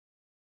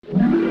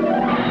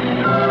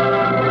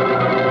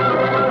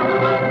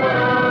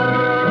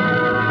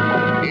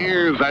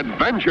Here's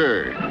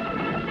adventure.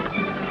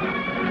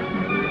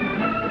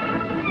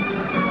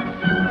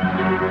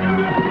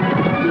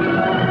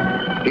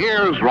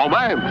 Here's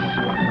romance.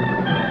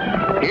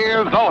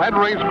 Here's O.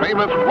 Henry's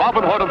famous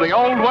Robin Hood of the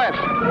Old West,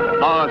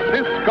 the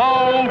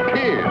Cisco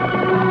Kid.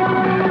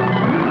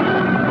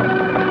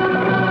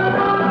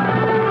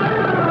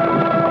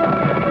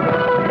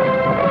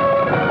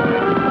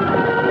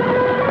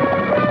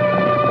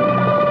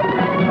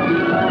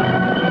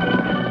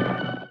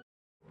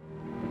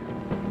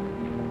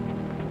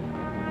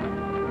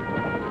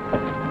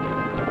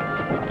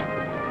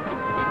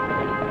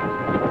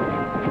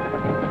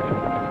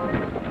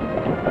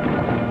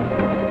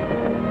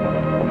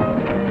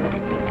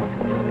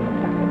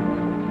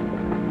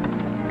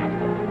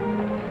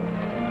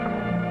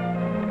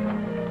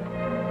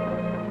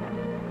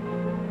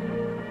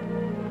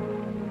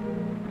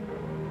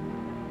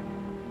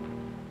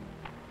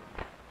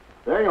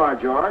 There you are,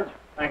 George.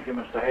 Thank you,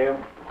 Mr.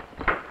 Hale.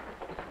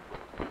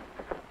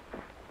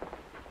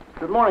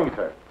 Good morning,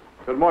 sir.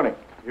 Good morning.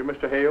 You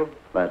Mr. Hale?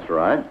 That's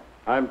right.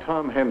 I'm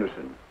Tom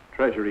Henderson,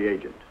 Treasury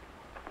Agent.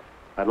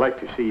 I'd like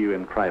to see you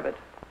in private.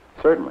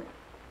 Certainly.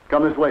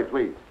 Come this way,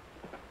 please.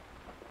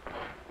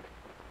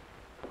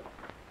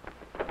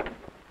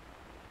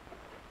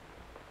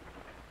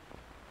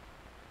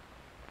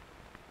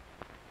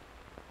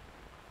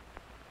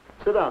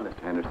 Sit down,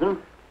 Mr.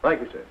 Henderson.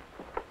 Thank you, sir.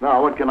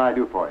 Now, what can I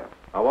do for you?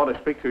 I want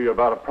to speak to you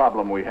about a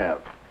problem we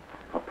have.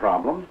 A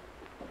problem?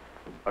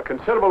 A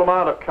considerable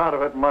amount of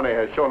counterfeit money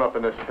has shown up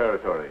in this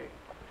territory.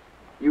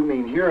 You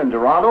mean here in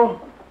Durado?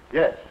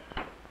 Yes.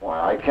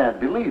 Why, I can't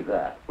believe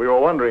that. We were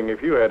wondering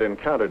if you had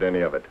encountered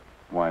any of it.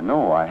 Why,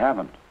 no, I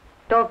haven't.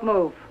 Don't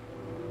move.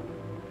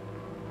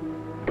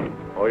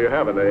 Oh, you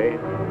haven't, eh?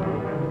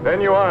 Then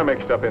you are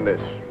mixed up in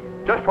this.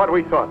 Just what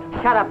we thought.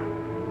 Shut up.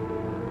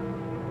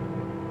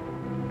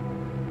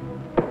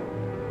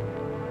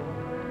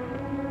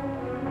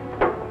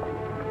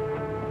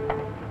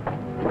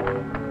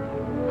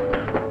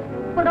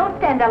 Well, don't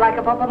stand there like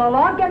a buffalo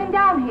log. Get him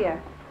down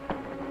here.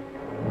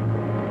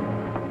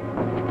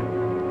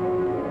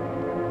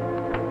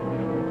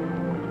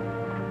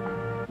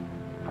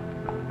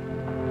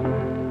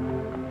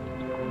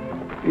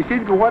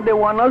 Cisco, what they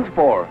want us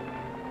for?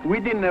 We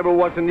didn't ever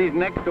was in these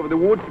necks of the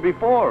woods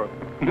before.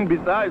 And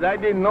besides, I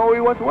didn't know he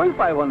was worth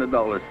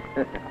 $500.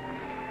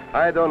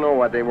 I don't know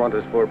what they want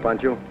us for,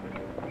 Pancho.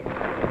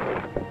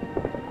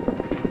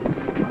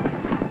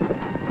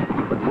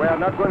 But we're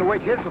not going to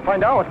wait here to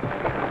find out.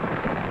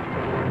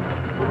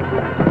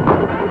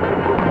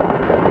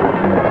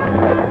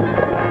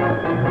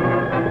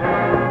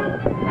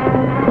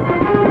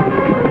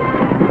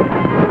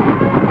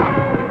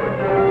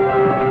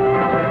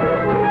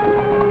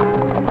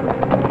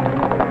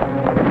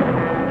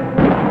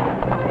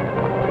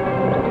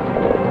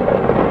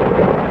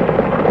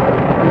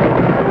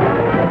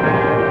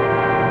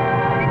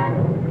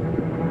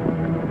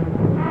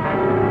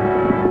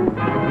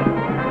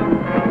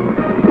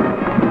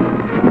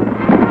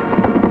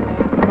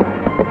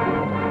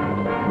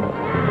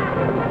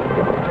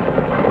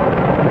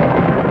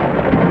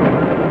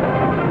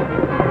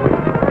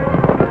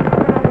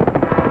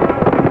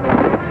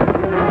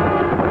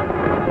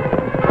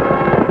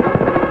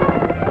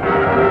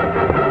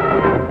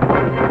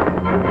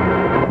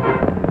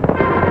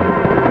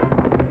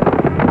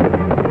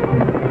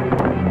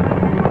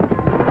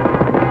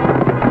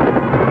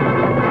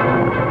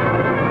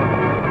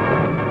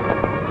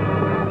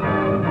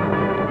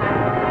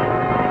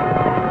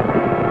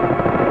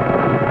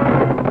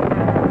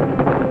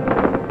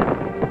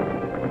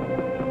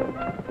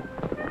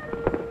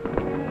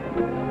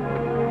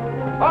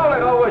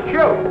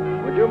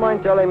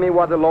 Telling me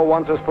what the law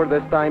wants us for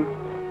this time?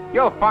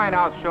 You'll find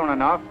out soon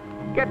enough.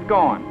 Get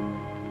going.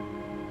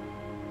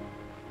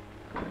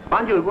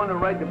 Pancho is going to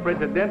write the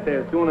Presidente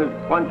as soon as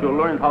Pancho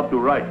learns how to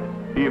write.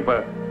 If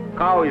a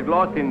cow is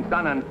lost in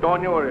San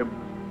Antonio, or a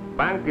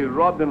bank is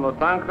robbed in Los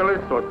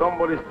Angeles, or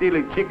somebody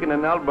steals a chicken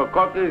in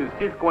Albuquerque,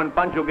 Cisco and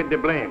Pancho get the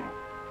blame.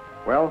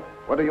 Well,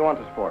 what do you want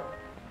us for?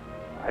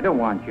 I don't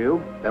want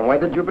you. Then why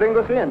did you bring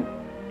us in?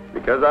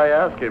 Because I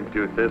asked him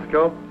to,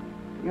 Cisco.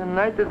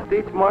 United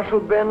States Marshal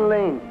Ben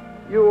Lane.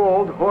 You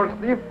old horse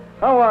thief.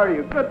 How are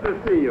you? Good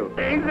to see you.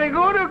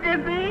 Seguro que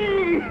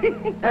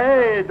sí.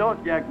 Hey,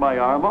 don't yank my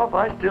arm off.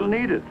 I still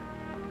need it.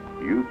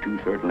 You two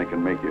certainly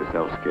can make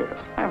yourselves scarce.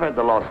 I've had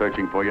the law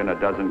searching for you in a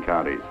dozen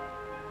counties.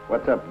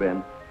 What's up,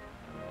 Ben?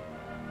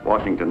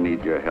 Washington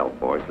needs your help,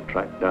 boys, to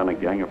track down a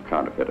gang of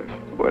counterfeiters.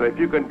 Well, if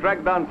you can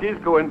track down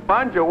Cisco and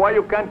Pancho, why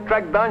you can't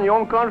track down your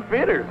own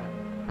counterfeiters?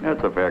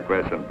 That's a fair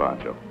question,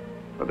 Pancho.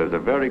 But there's a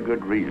very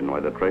good reason why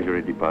the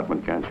Treasury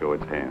Department can't show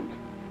its hands.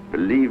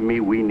 Believe me,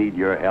 we need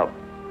your help.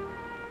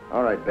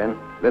 All right, Ben.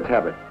 Let's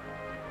have it.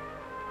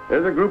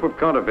 There's a group of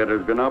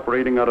counterfeiters been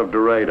operating out of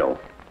Durado.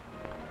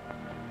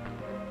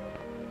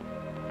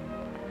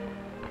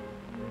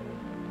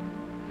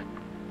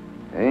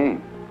 Hey,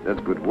 that's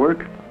good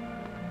work.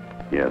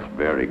 Yes,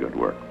 very good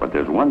work. But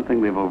there's one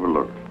thing they've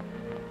overlooked.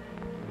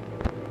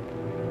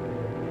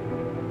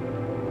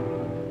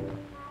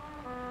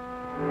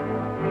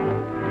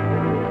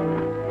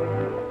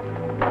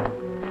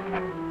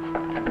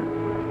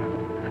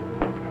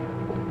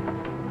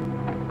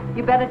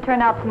 better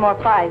turn out some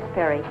more fives,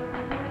 Perry.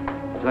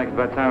 Looks like it's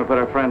about time we put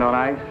our friend on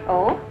ice.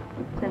 Oh?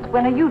 Since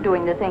when are you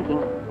doing the thinking?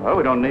 Well,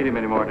 we don't need him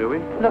anymore, do we?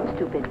 Look,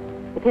 stupid.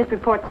 If his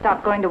reports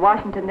stop going to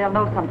Washington, they'll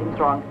know something's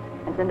wrong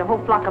and send a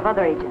whole flock of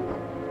other agents.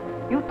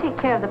 You take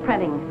care of the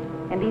printing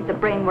and leave the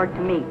brain work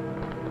to me.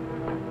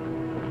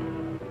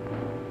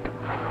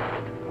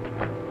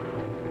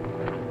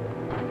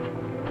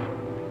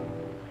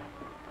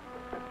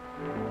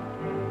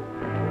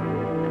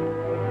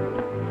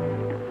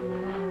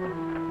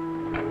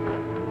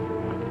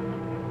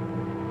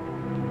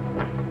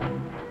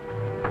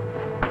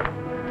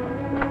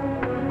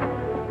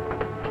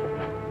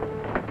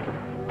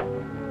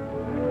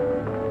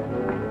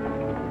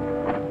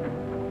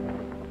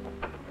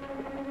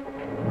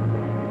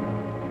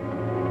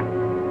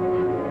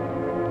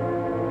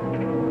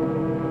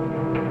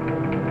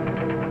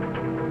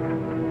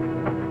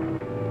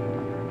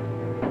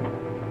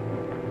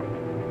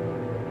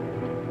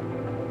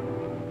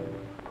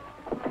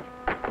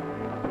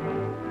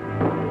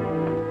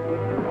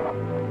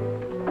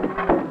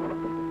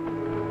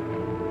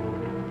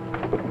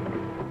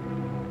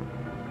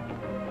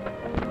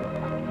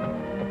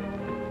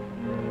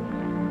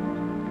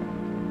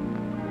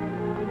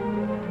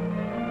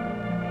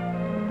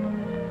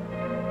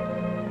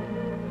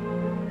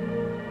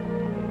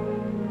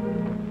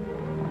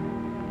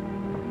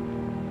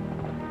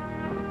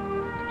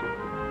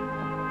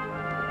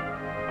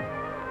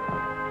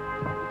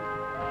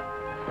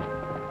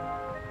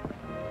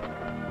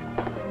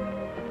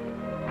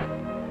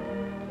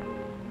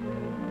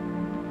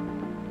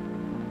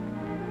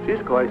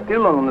 Cisco, I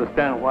still don't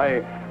understand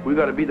why we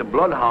gotta be the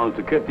bloodhounds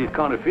to catch these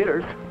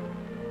counterfeiters.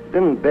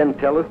 Didn't Ben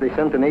tell us they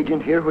sent an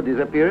agent here who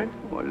disappeared?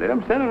 Well, let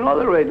them send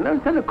another agent. Let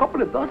them send a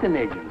couple of dozen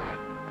agents.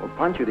 Well,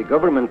 Pancho, the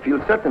government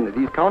feels certain that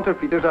these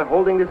counterfeiters are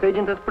holding this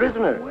agent as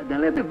prisoner. Well,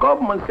 then let the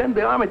government send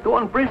the army to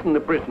unprison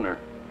the prisoner.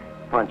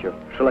 Pancho,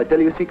 shall I tell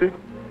you a secret?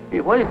 Hey,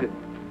 what is it?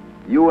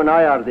 You and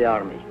I are the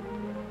army.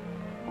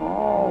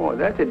 Oh,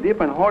 that's a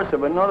different horse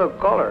of another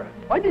color.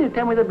 Why didn't you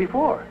tell me that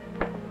before?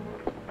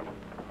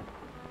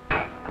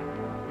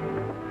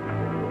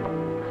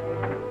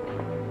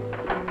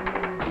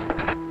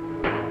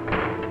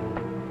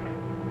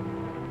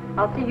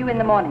 I'll see you in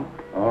the morning.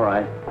 All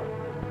right.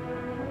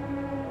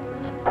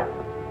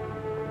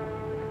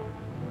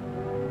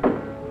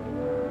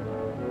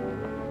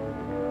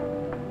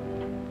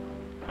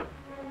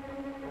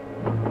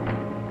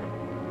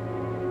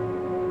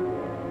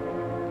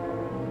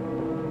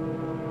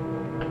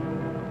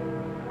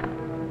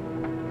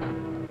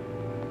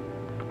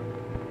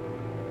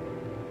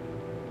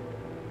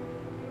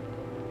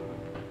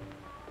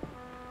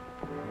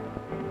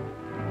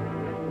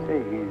 Say,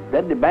 is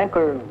that the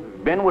banker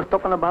Ben was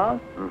talking about?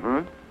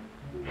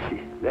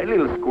 Mm-hmm. That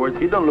little squirt,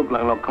 he don't look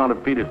like no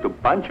counterfeiters to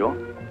Pancho.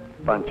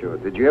 Pancho,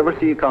 did you ever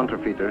see a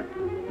counterfeiter?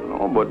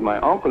 No, but my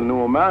uncle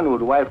knew a man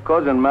whose wife's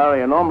cousin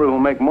married an hombre who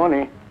make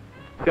money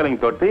selling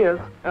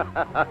tortillas.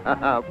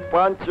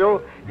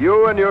 Pancho,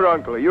 you and your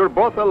uncle, you're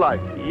both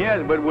alike.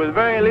 Yes, but with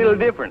very little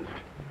difference.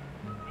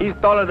 He's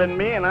taller than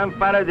me, and I'm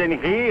fatter than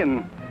he,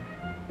 and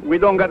we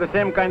don't got the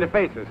same kind of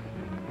faces.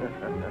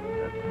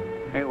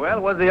 Hey,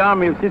 well, what's the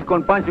army of Cisco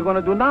and Pancho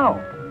gonna do now?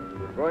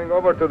 Going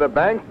over to the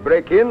bank,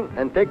 break in,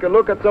 and take a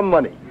look at some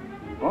money.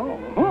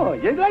 Oh,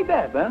 just like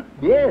that, huh?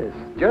 Yes,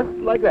 just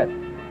like that.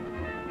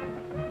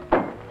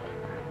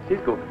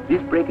 Cisco,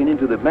 this breaking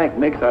into the bank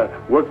makes our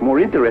work more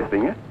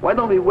interesting, eh? Why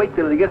don't we wait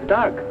till it gets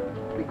dark?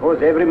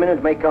 Because every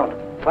minute may count.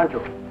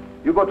 Pancho,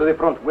 you go to the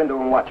front window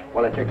and watch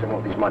while I check some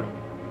of this money.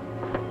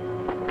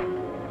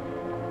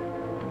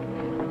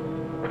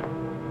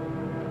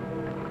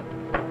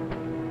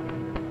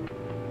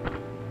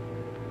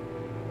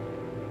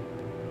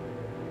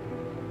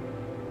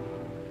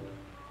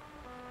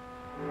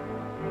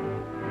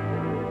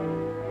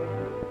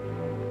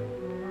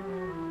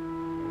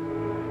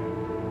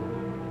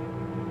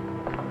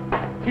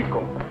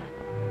 Cisco,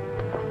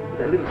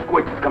 the little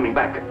squirts is coming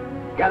back.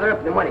 Gather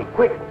up the money,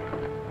 quick.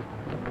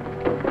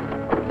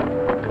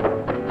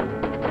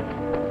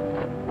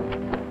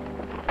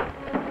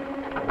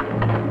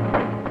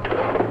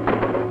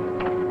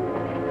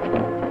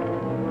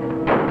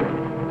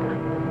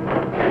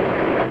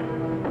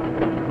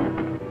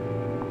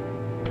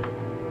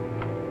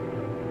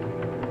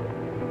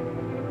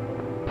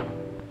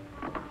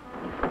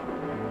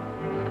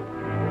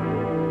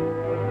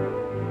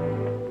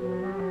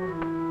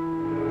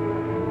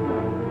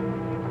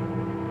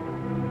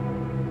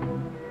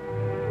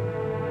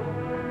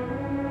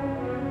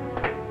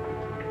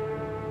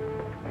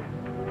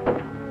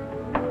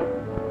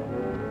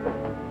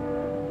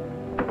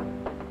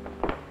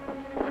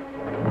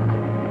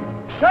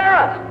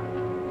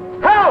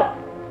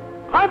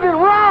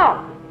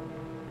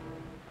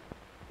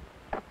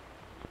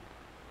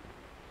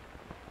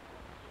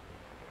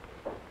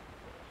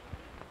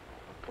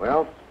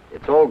 Well,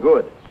 it's all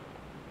good.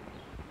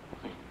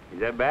 Is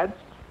that bad?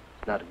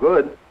 It's not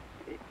good.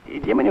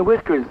 Jiminy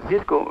Whiskers,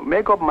 Cisco,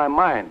 make up my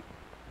mind.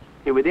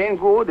 If it ain't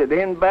good, it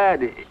ain't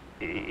bad.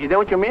 Is that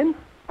what you mean?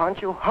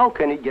 Pancho, how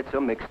can he get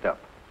so mixed up?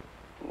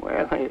 Well,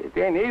 Well, it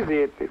ain't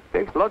easy. It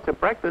takes lots of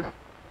practice.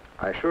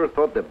 I sure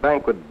thought the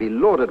bank would be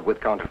loaded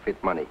with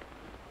counterfeit money.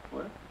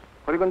 What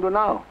are you going to do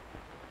now?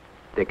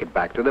 Take it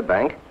back to the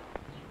bank.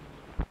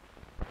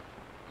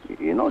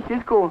 You know,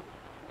 Cisco,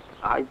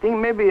 I think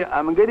maybe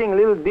I'm getting a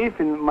little deaf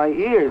in my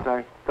ears.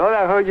 I thought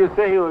I heard you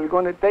say you were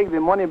going to take the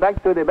money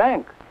back to the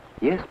bank.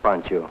 Yes,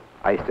 Pancho.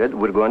 I said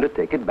we're going to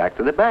take it back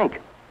to the bank.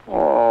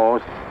 Oh,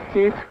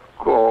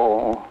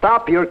 Cisco.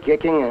 Stop your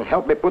kicking and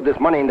help me put this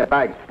money in the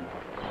bag.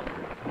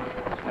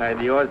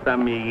 Adios,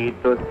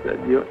 amiguitos.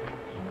 Adios.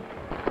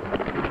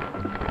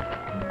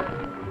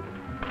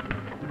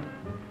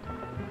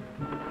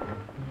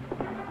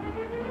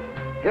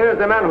 Here's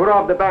the man who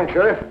robbed the bank,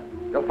 Sheriff.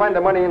 You'll find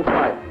the money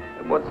inside.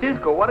 But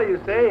Cisco, what are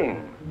you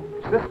saying?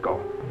 Cisco.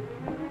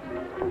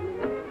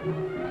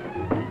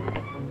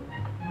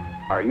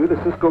 Are you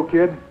the Cisco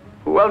Kid?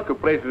 Who else could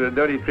play with a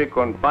dirty trick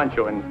on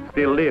Pancho and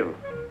still live?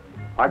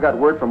 I got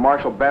word from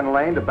Marshal Ben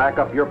Lane to back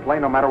up your play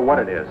no matter what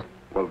it is.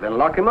 Well, then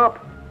lock him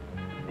up.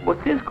 But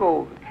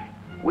Cisco...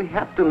 We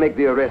have to make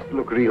the arrest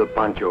look real,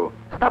 Pancho.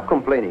 Stop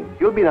complaining.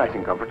 You'll be nice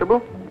and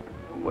comfortable.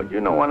 But you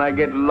know, when I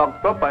get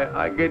locked up,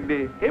 I get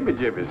the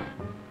hibby-jibbies.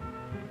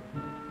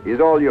 He's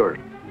all yours.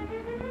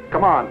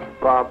 Come on,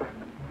 Bob.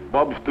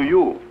 Bob's to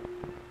you.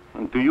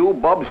 And to you,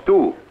 Bob's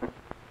too.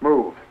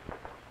 Move.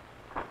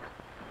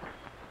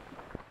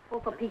 Oh,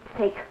 for Pete's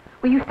sake,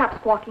 will you stop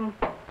squawking?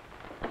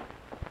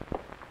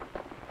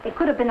 It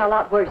could have been a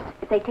lot worse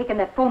if they'd taken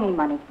that phony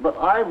money. But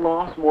I've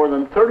lost more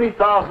than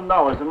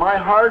 $30,000 in my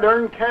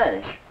hard-earned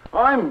cash.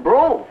 I'm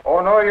broke. Oh,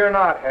 no, you're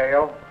not,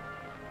 Hale.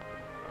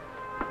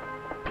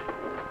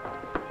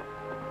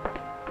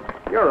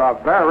 You're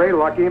a very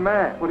lucky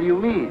man. What do you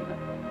mean?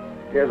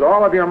 Here's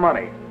all of your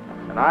money,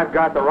 and I've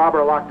got the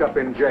robber locked up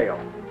in jail.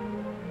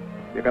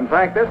 You can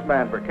thank this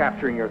man for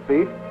capturing your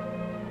thief.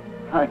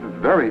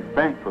 I'm very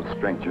thankful,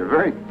 stranger.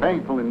 Very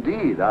thankful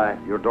indeed.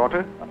 Your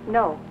daughter?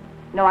 No,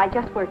 I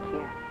just work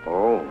here.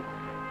 Oh,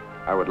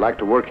 I would like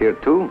to work here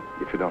too,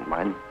 if you don't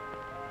mind.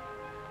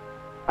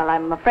 Well,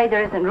 I'm afraid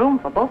there isn't room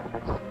for both of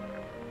us.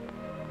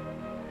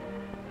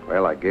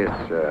 Well, I guess,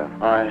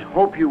 I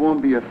hope you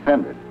won't be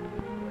offended,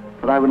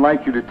 but I would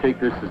like you to take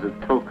this as a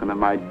token of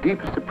my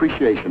deepest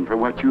appreciation for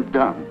what you've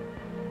done.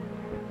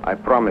 I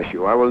promise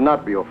you, I will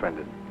not be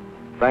offended.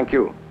 Thank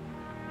you.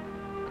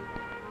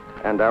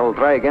 And I will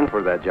try again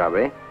for that job,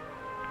 eh?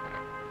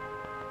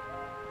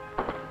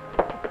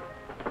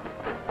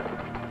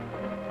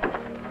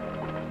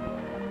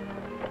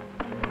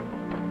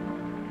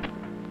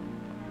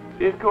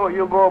 Cisco,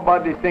 you go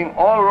about this thing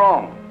all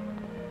wrong.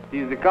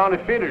 These the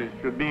counterfeiters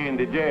should be in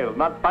the jail,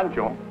 not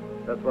Pancho.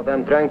 That's what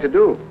I'm trying to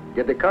do.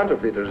 Get the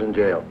counterfeiters in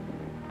jail.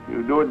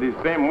 You do it the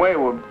same way,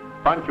 well,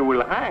 Pancho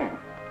will hang.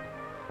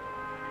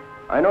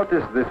 I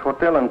noticed this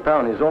hotel in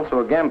town is also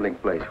a gambling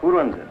place. Who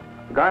runs it?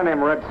 A guy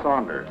named Red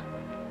Saunders.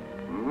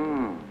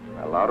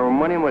 A lot of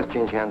money must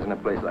change hands in a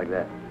place like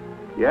that.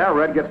 Yeah,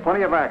 Red gets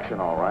plenty of action,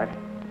 all right.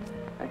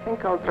 I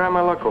think I'll try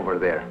my luck over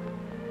there,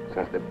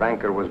 since the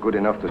banker was good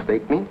enough to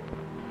stake me.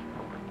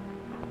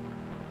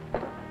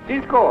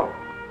 Cisco!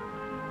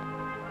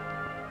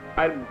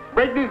 I'll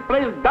break this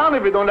place down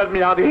if you don't let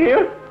me out of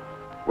here.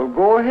 Well,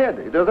 go ahead.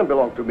 It doesn't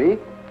belong to me.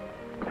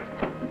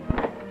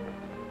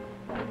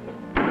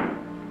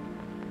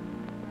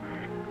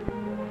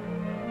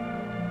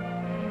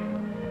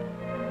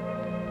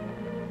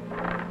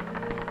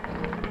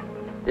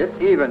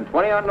 It's even.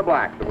 20 on the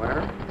black, the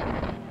winner.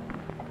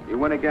 You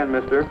win again,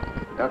 mister.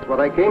 That's what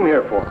I came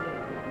here for.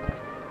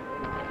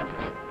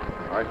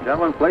 All right,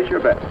 gentlemen, place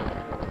your bets.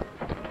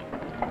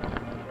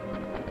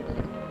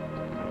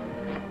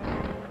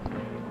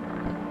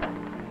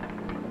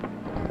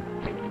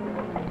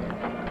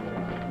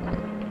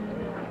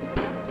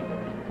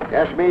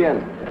 Cash me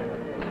in.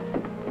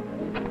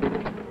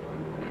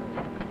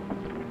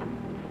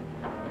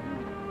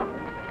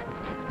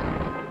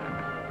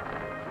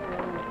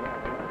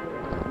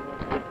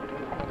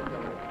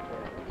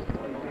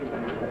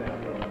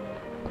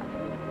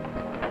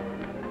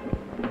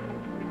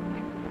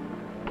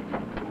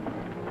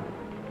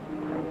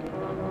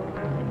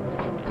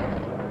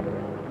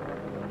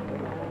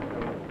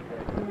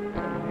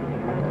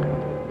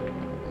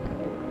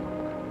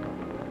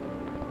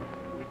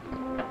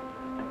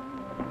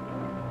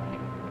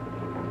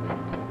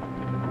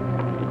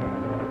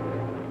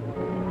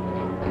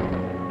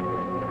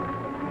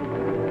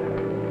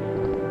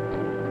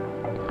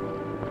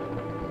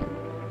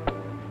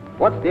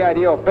 What's the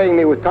idea of paying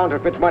me with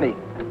counterfeit money?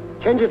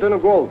 Change it into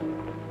gold.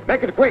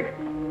 Make it quick.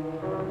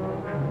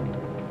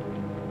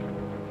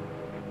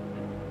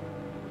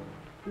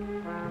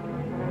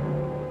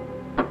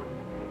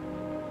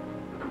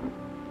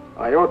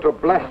 I ought to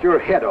blast your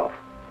head off.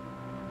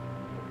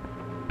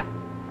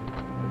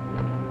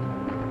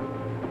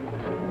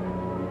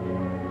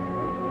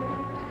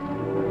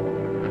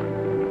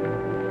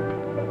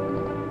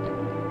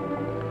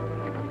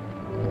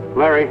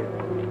 Larry.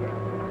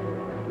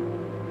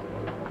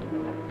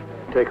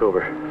 Take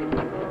over.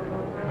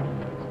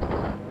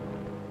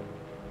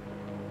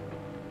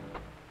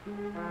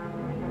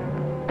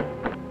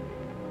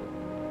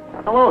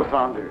 Hello,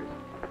 Saunders.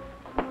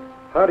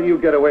 How do you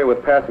get away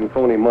with passing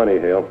phony money,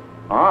 Hale?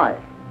 Aye.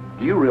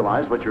 Do you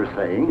realize what you're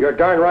saying? You're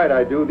darn right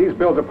I do. These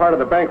bills are part of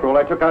the bankroll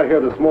I took out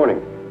here this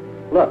morning.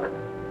 Look,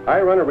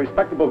 I run a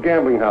respectable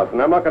gambling house,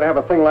 and I'm not going to have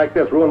a thing like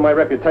this ruin my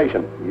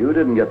reputation. You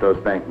didn't get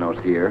those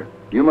banknotes here.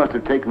 You must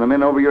have taken them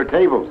in over your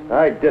tables.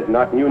 I did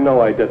not, and you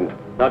know I didn't.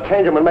 Now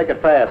change them and make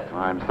it fast.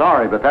 I'm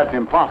sorry, but that's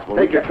impossible.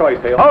 Take your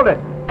choice, Hale. Hold it!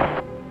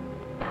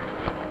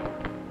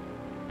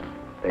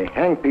 They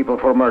hang people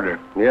for murder.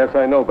 Yes,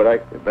 I know, but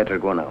You better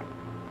go now.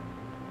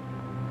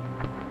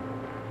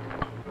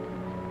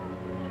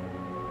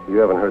 You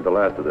haven't heard the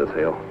last of this,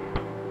 Hale.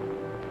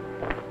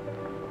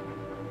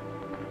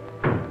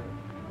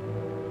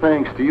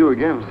 Thanks to you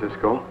again,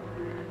 Cisco.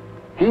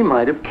 He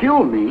might have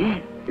killed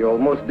me. He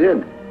almost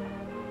did.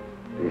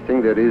 Do you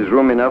think there is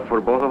room enough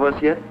for both of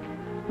us yet?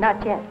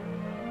 Not yet.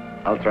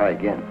 I'll try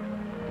again.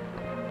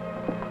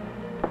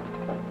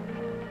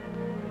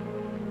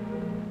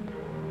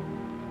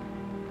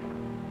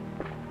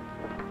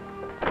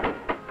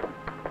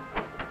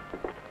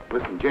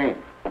 Listen, Jane.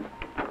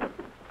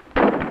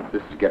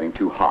 This is getting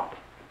too hot.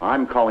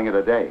 I'm calling it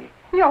a day.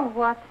 You're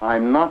what?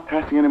 I'm not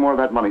passing any more of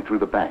that money through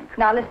the bank.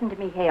 Now listen to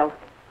me, Hale.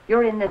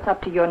 You're in this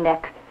up to your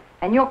neck.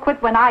 And you'll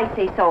quit when I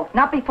say so,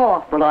 not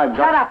before. But I've got...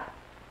 Shut up.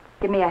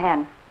 Give me a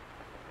hand.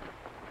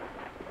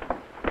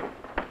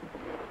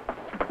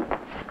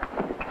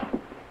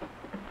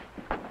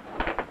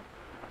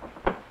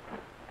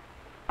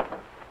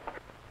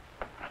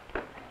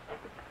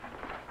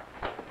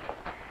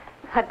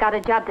 I've got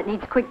a job that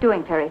needs quick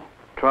doing, Terry.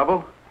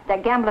 Trouble?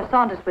 That gambler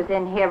Saunders was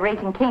in here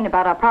raising Cain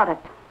about our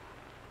product.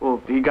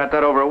 Well, he got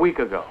that over a week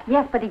ago.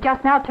 Yes, but he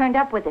just now turned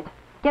up with it.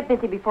 Get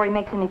busy before he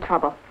makes any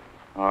trouble.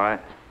 All right.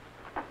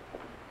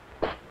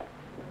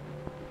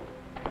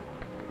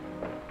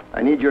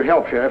 I need your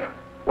help, Sheriff.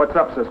 What's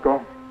up,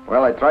 Cisco?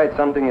 Well, I tried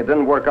something. It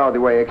didn't work out the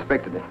way I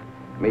expected it.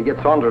 May get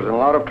Saunders in a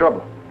lot of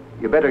trouble.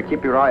 You better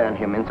keep your eye on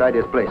him inside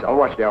his place. I'll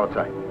watch the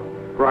outside.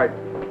 Right.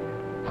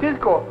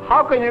 Cisco,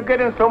 how can you get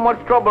in so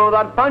much trouble with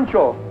that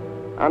Pancho?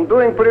 I'm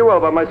doing pretty well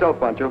by myself,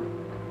 Pancho.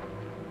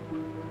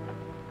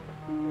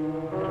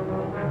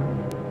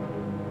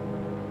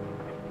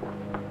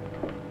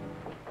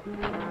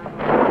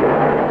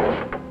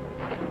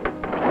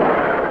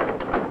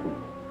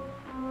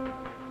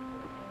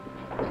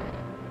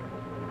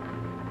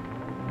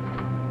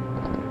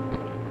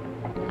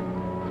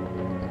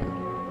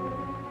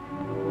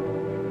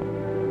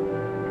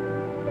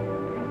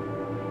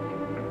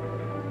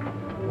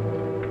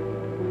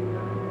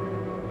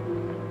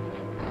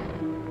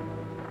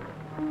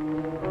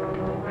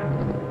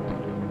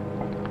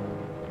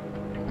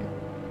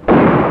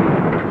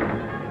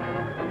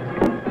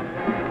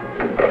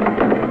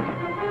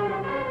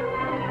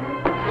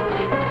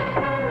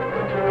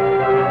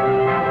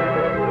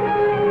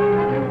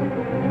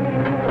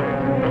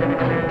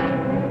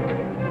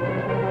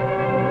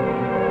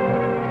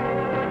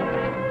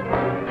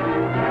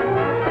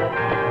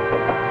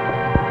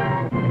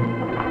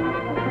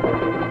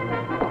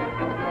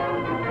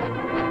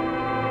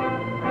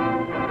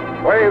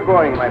 Where are you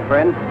going, my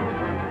friend?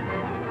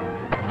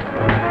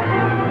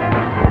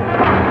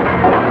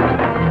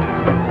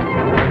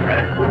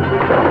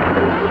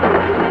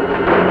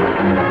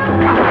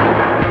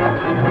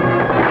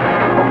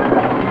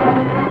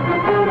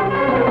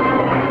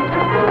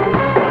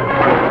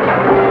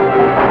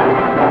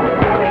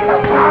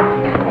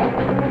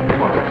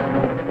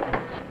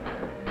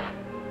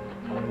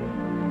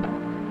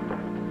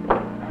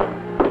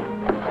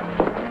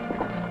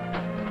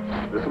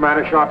 This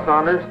man who shot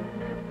Saunders?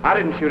 I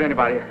didn't shoot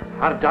anybody.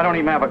 I don't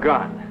even have a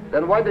gun.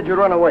 Then why did you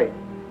run away?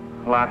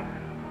 Well,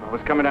 I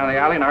was coming down the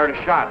alley and I heard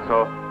a shot,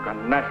 so I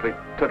naturally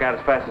took out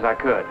as fast as I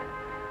could.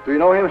 Do you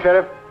know him,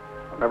 Sheriff?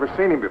 I've never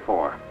seen him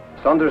before.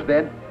 Saunders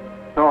dead?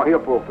 No, he'll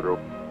pull through.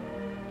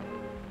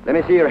 Let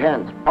me see your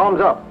hands.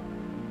 Palms up.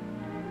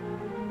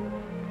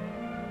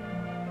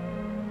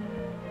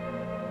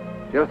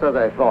 Just as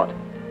I thought.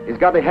 He's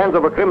got the hands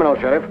of a criminal,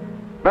 Sheriff.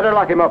 Better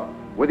lock him up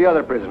with the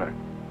other prisoner.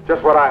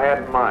 Just what I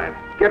had in mind.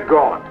 Get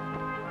going.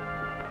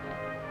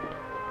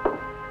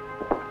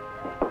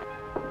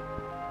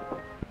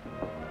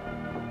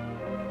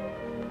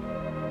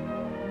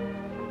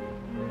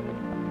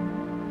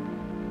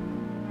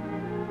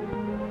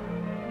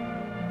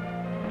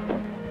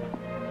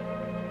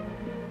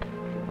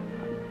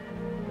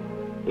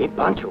 Hey,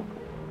 Pancho.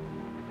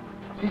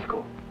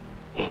 Cisco.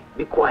 Hey,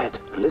 be quiet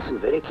and listen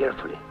very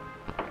carefully.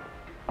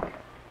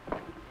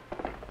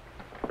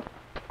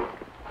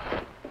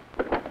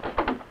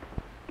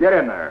 Get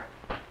in there.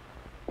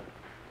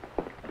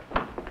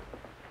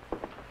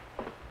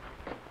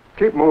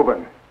 Keep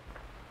moving.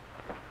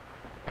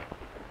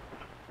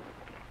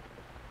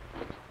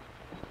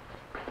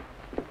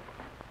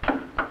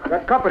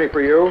 Got company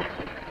for you.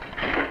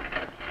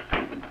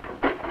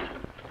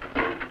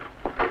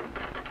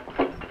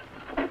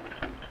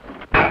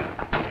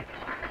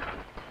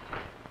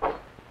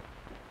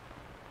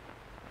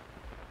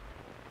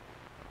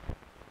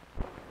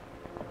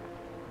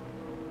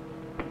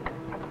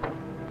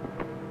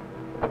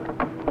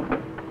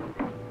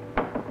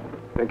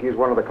 think he's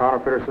one of the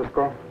counterfeiters,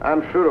 Cisco?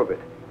 I'm sure of it.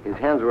 His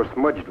hands were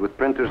smudged with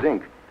printer's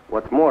ink.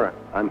 What's more,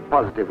 I'm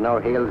positive now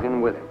Hale's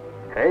in with him.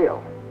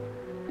 Hale?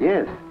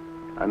 Yes.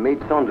 I made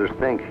Saunders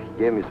think he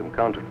gave me some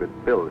counterfeit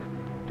bills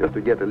just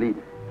to get a lead.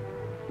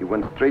 He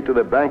went straight to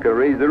the bank and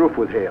raised the roof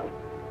with Hale.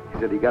 He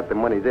said he got the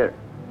money there.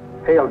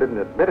 Hale didn't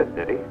admit it,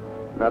 did he?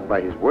 Not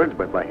by his words,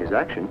 but by his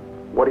action.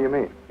 What do you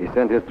mean? He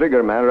sent his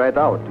trigger man right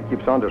out to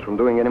keep Saunders from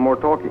doing any more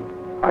talking.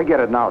 I get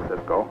it now,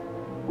 Cisco.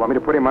 Want me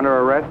to put him under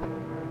arrest?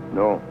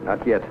 No,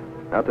 not yet.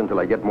 Not until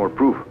I get more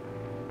proof.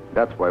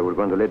 That's why we're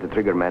going to let the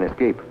trigger man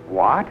escape.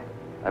 What?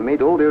 I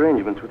made all the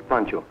arrangements with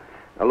Pancho.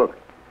 Now look,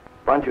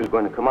 Pancho's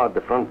going to come out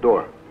the front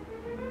door.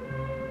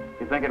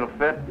 You think it'll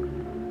fit?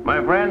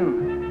 My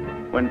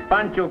friend, when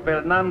Pancho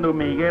Fernando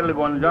Miguel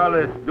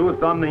Gonzalez do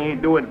something, he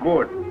do it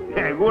good.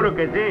 Seguro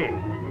que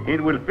sí.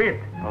 It will fit.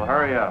 Well,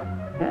 hurry up.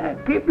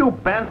 Keep your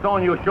pants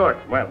on your shirt.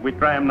 Well, we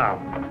try him now.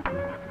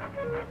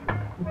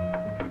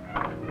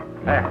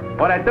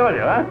 What I told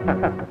you, huh?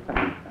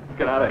 Let's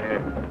get out of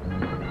here.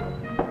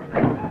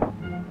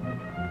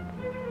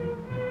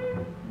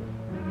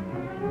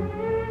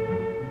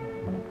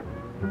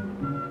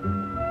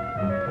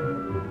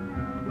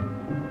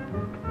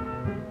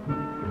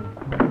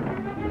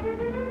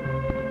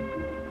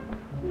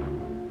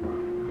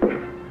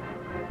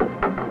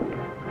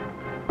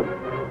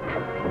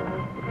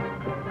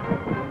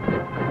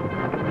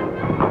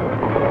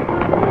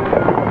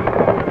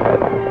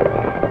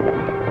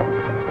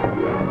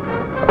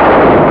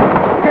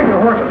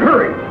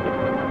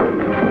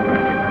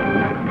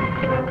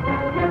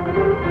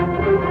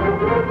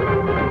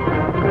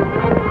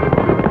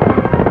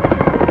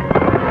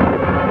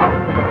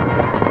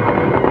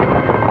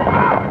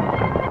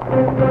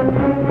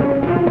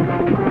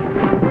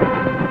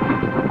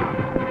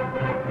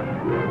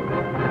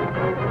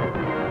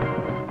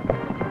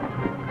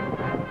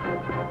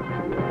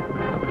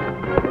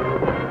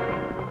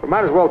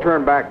 Might as well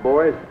turn back,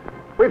 boys.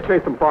 We've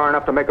chased them far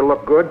enough to make it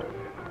look good.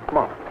 Come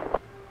on.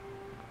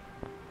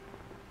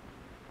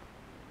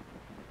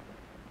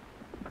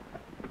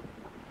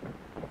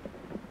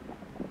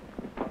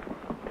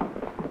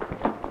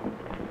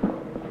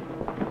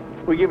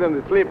 We give them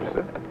the slips,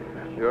 huh?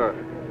 Sure.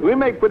 We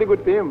make pretty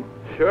good team.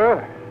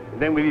 Sure.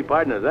 Then we be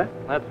partners, huh?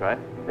 That's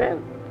right.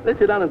 Then let's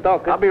sit down and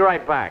talk. I'll be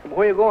right back.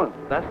 Where you going?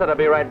 I said I'll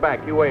be right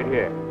back. You wait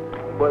here.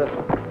 Well,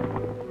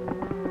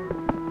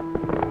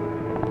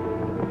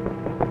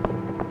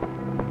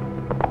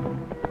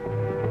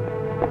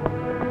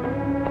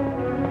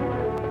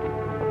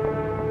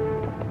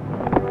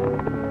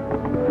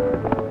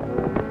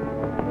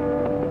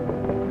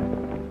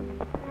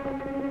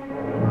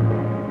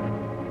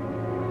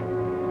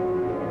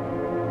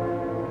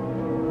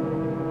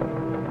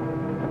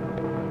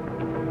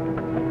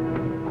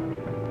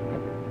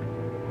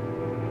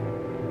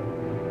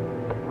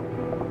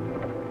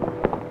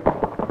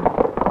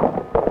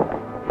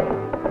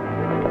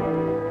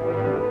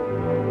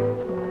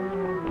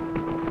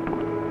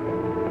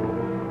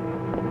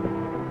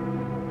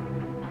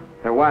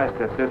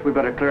 Sis, we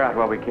better clear out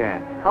while we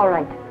can. All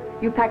right.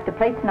 You pack the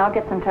plates and I'll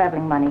get some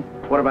traveling money.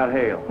 What about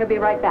Hale? He'll be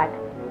right back.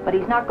 But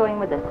he's not going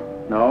with us.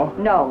 No?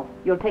 No.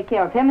 You'll take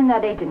care of him and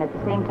that agent at the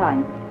same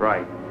time.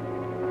 Right.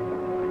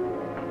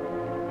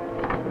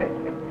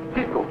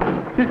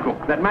 Cisco,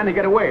 that man, he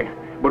get away.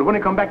 But when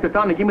he come back to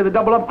town, he give me the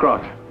double up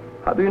cross.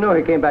 How do you know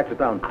he came back to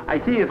town?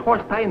 I see his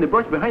horse tied in the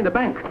brush behind the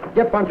bank.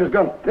 Get Pancho's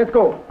gun. Let's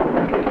go.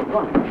 Come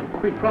on.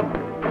 Quick,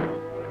 front.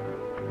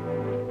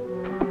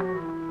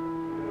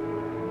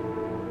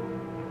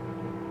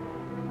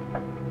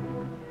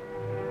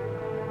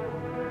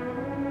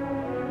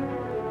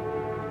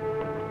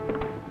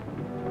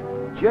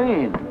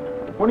 Jane,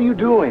 what are you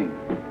doing?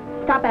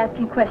 Stop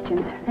asking questions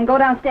and go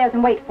downstairs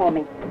and wait for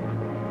me.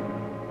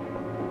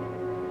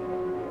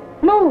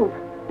 Move!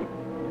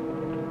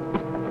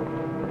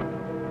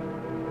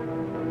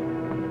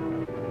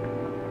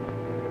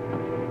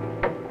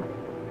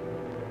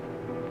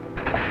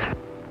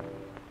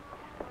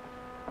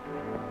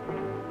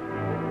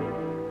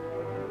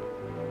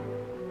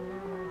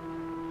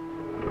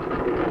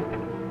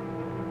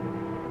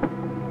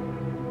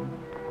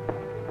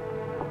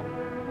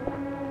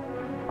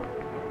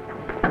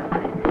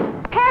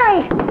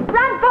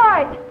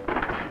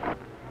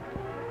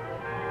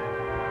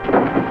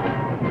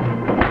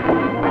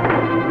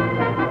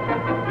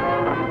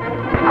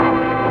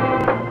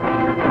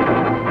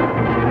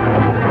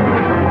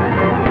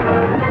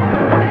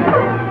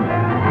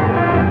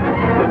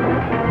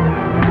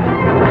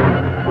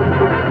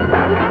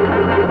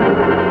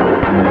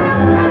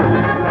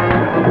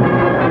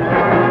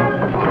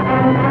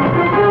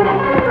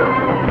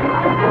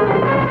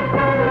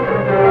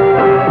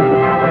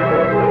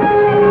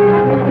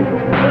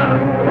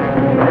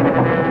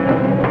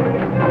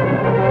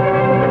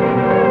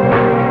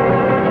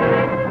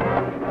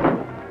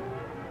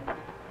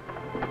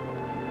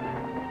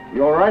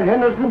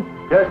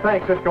 Henderson? Yes,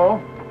 thanks, Cisco.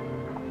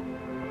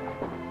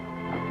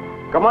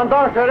 Come on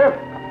down, Sheriff.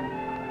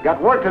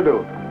 Got work to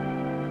do.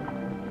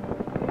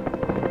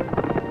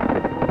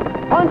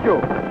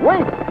 Pancho,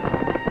 wait!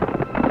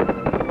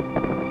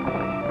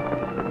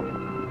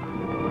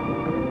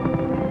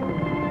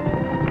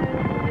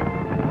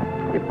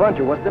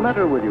 Pancho, what's the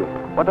matter with you?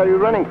 What are you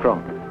running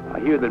from?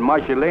 I hear that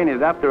Marshal Lane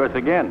is after us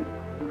again.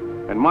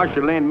 And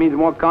Marshal Lane means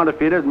more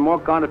counterfeiters, and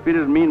more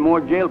counterfeiters mean more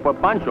jail for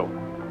Pancho.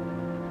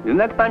 The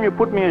next time you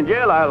put me in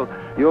jail,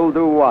 You'll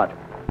do what?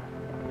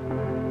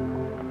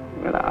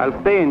 Well,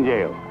 I'll stay in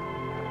jail.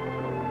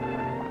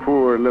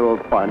 Poor little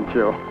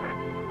Pancho.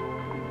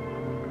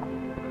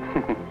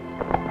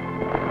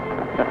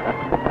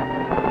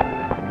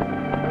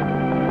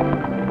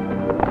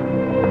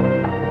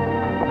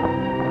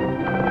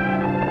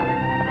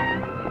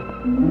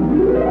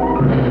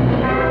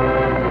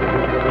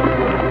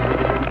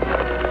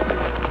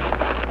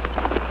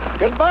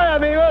 Goodbye,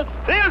 amigos.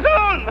 See you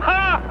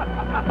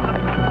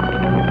soon.